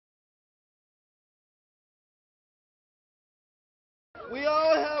We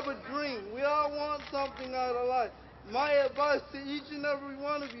all have a dream. We all want something out of life. My advice to each and every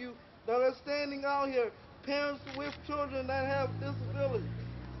one of you that are standing out here, parents with children that have disabilities,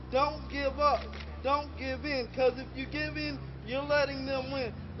 don't give up. Don't give in. Because if you give in, you're letting them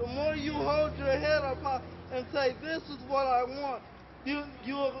win. The more you hold your head up high and say, this is what I want,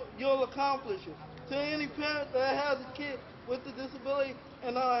 you'll accomplish it. To any parent that has a kid with a disability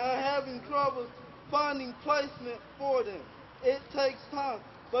and are having trouble finding placement for them, it takes time.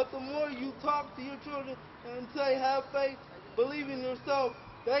 But the more you talk to your children and say, have faith, believe in yourself,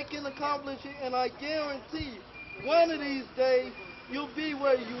 they can accomplish it. And I guarantee you, one of these days, you'll be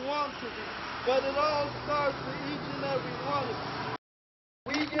where you want to be. But it all starts with each and every one of you.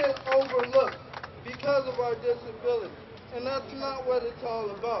 We get overlooked because of our disability. And that's not what it's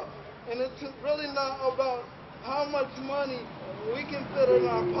all about. And it's really not about how much money we can fit in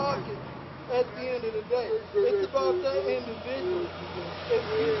our pocket at the end of the day. It's about that individual.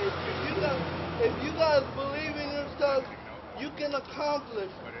 If you guys believe in yourself, you can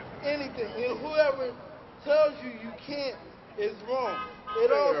accomplish anything. And whoever tells you you can't is wrong.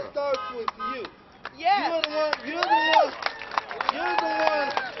 It all starts with you. Yes.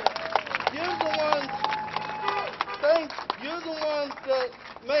 You're the ones that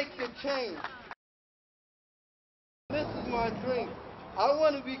make the change. This is my dream. I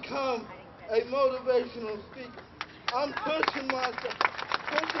want to become a motivational speaker. I'm pushing myself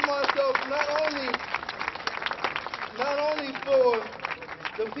not only for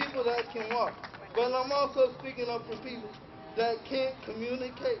the people that can walk, but I'm also speaking up for people that can't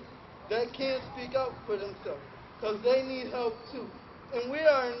communicate, that can't speak up for themselves, because they need help too. And we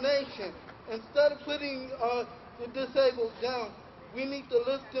are a nation. Instead of putting the disabled down, we need to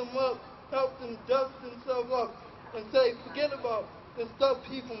lift them up, help them dust themselves up, and say, forget about the stuff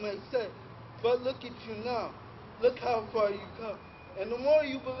people may say, but look at you now. Look how far you come. And the more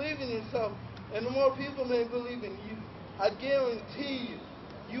you believe in yourself, and the more people may believe in you, I guarantee you,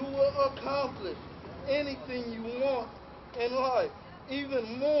 you will accomplish anything you want in life,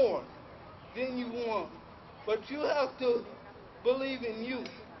 even more than you want. But you have to believe in you.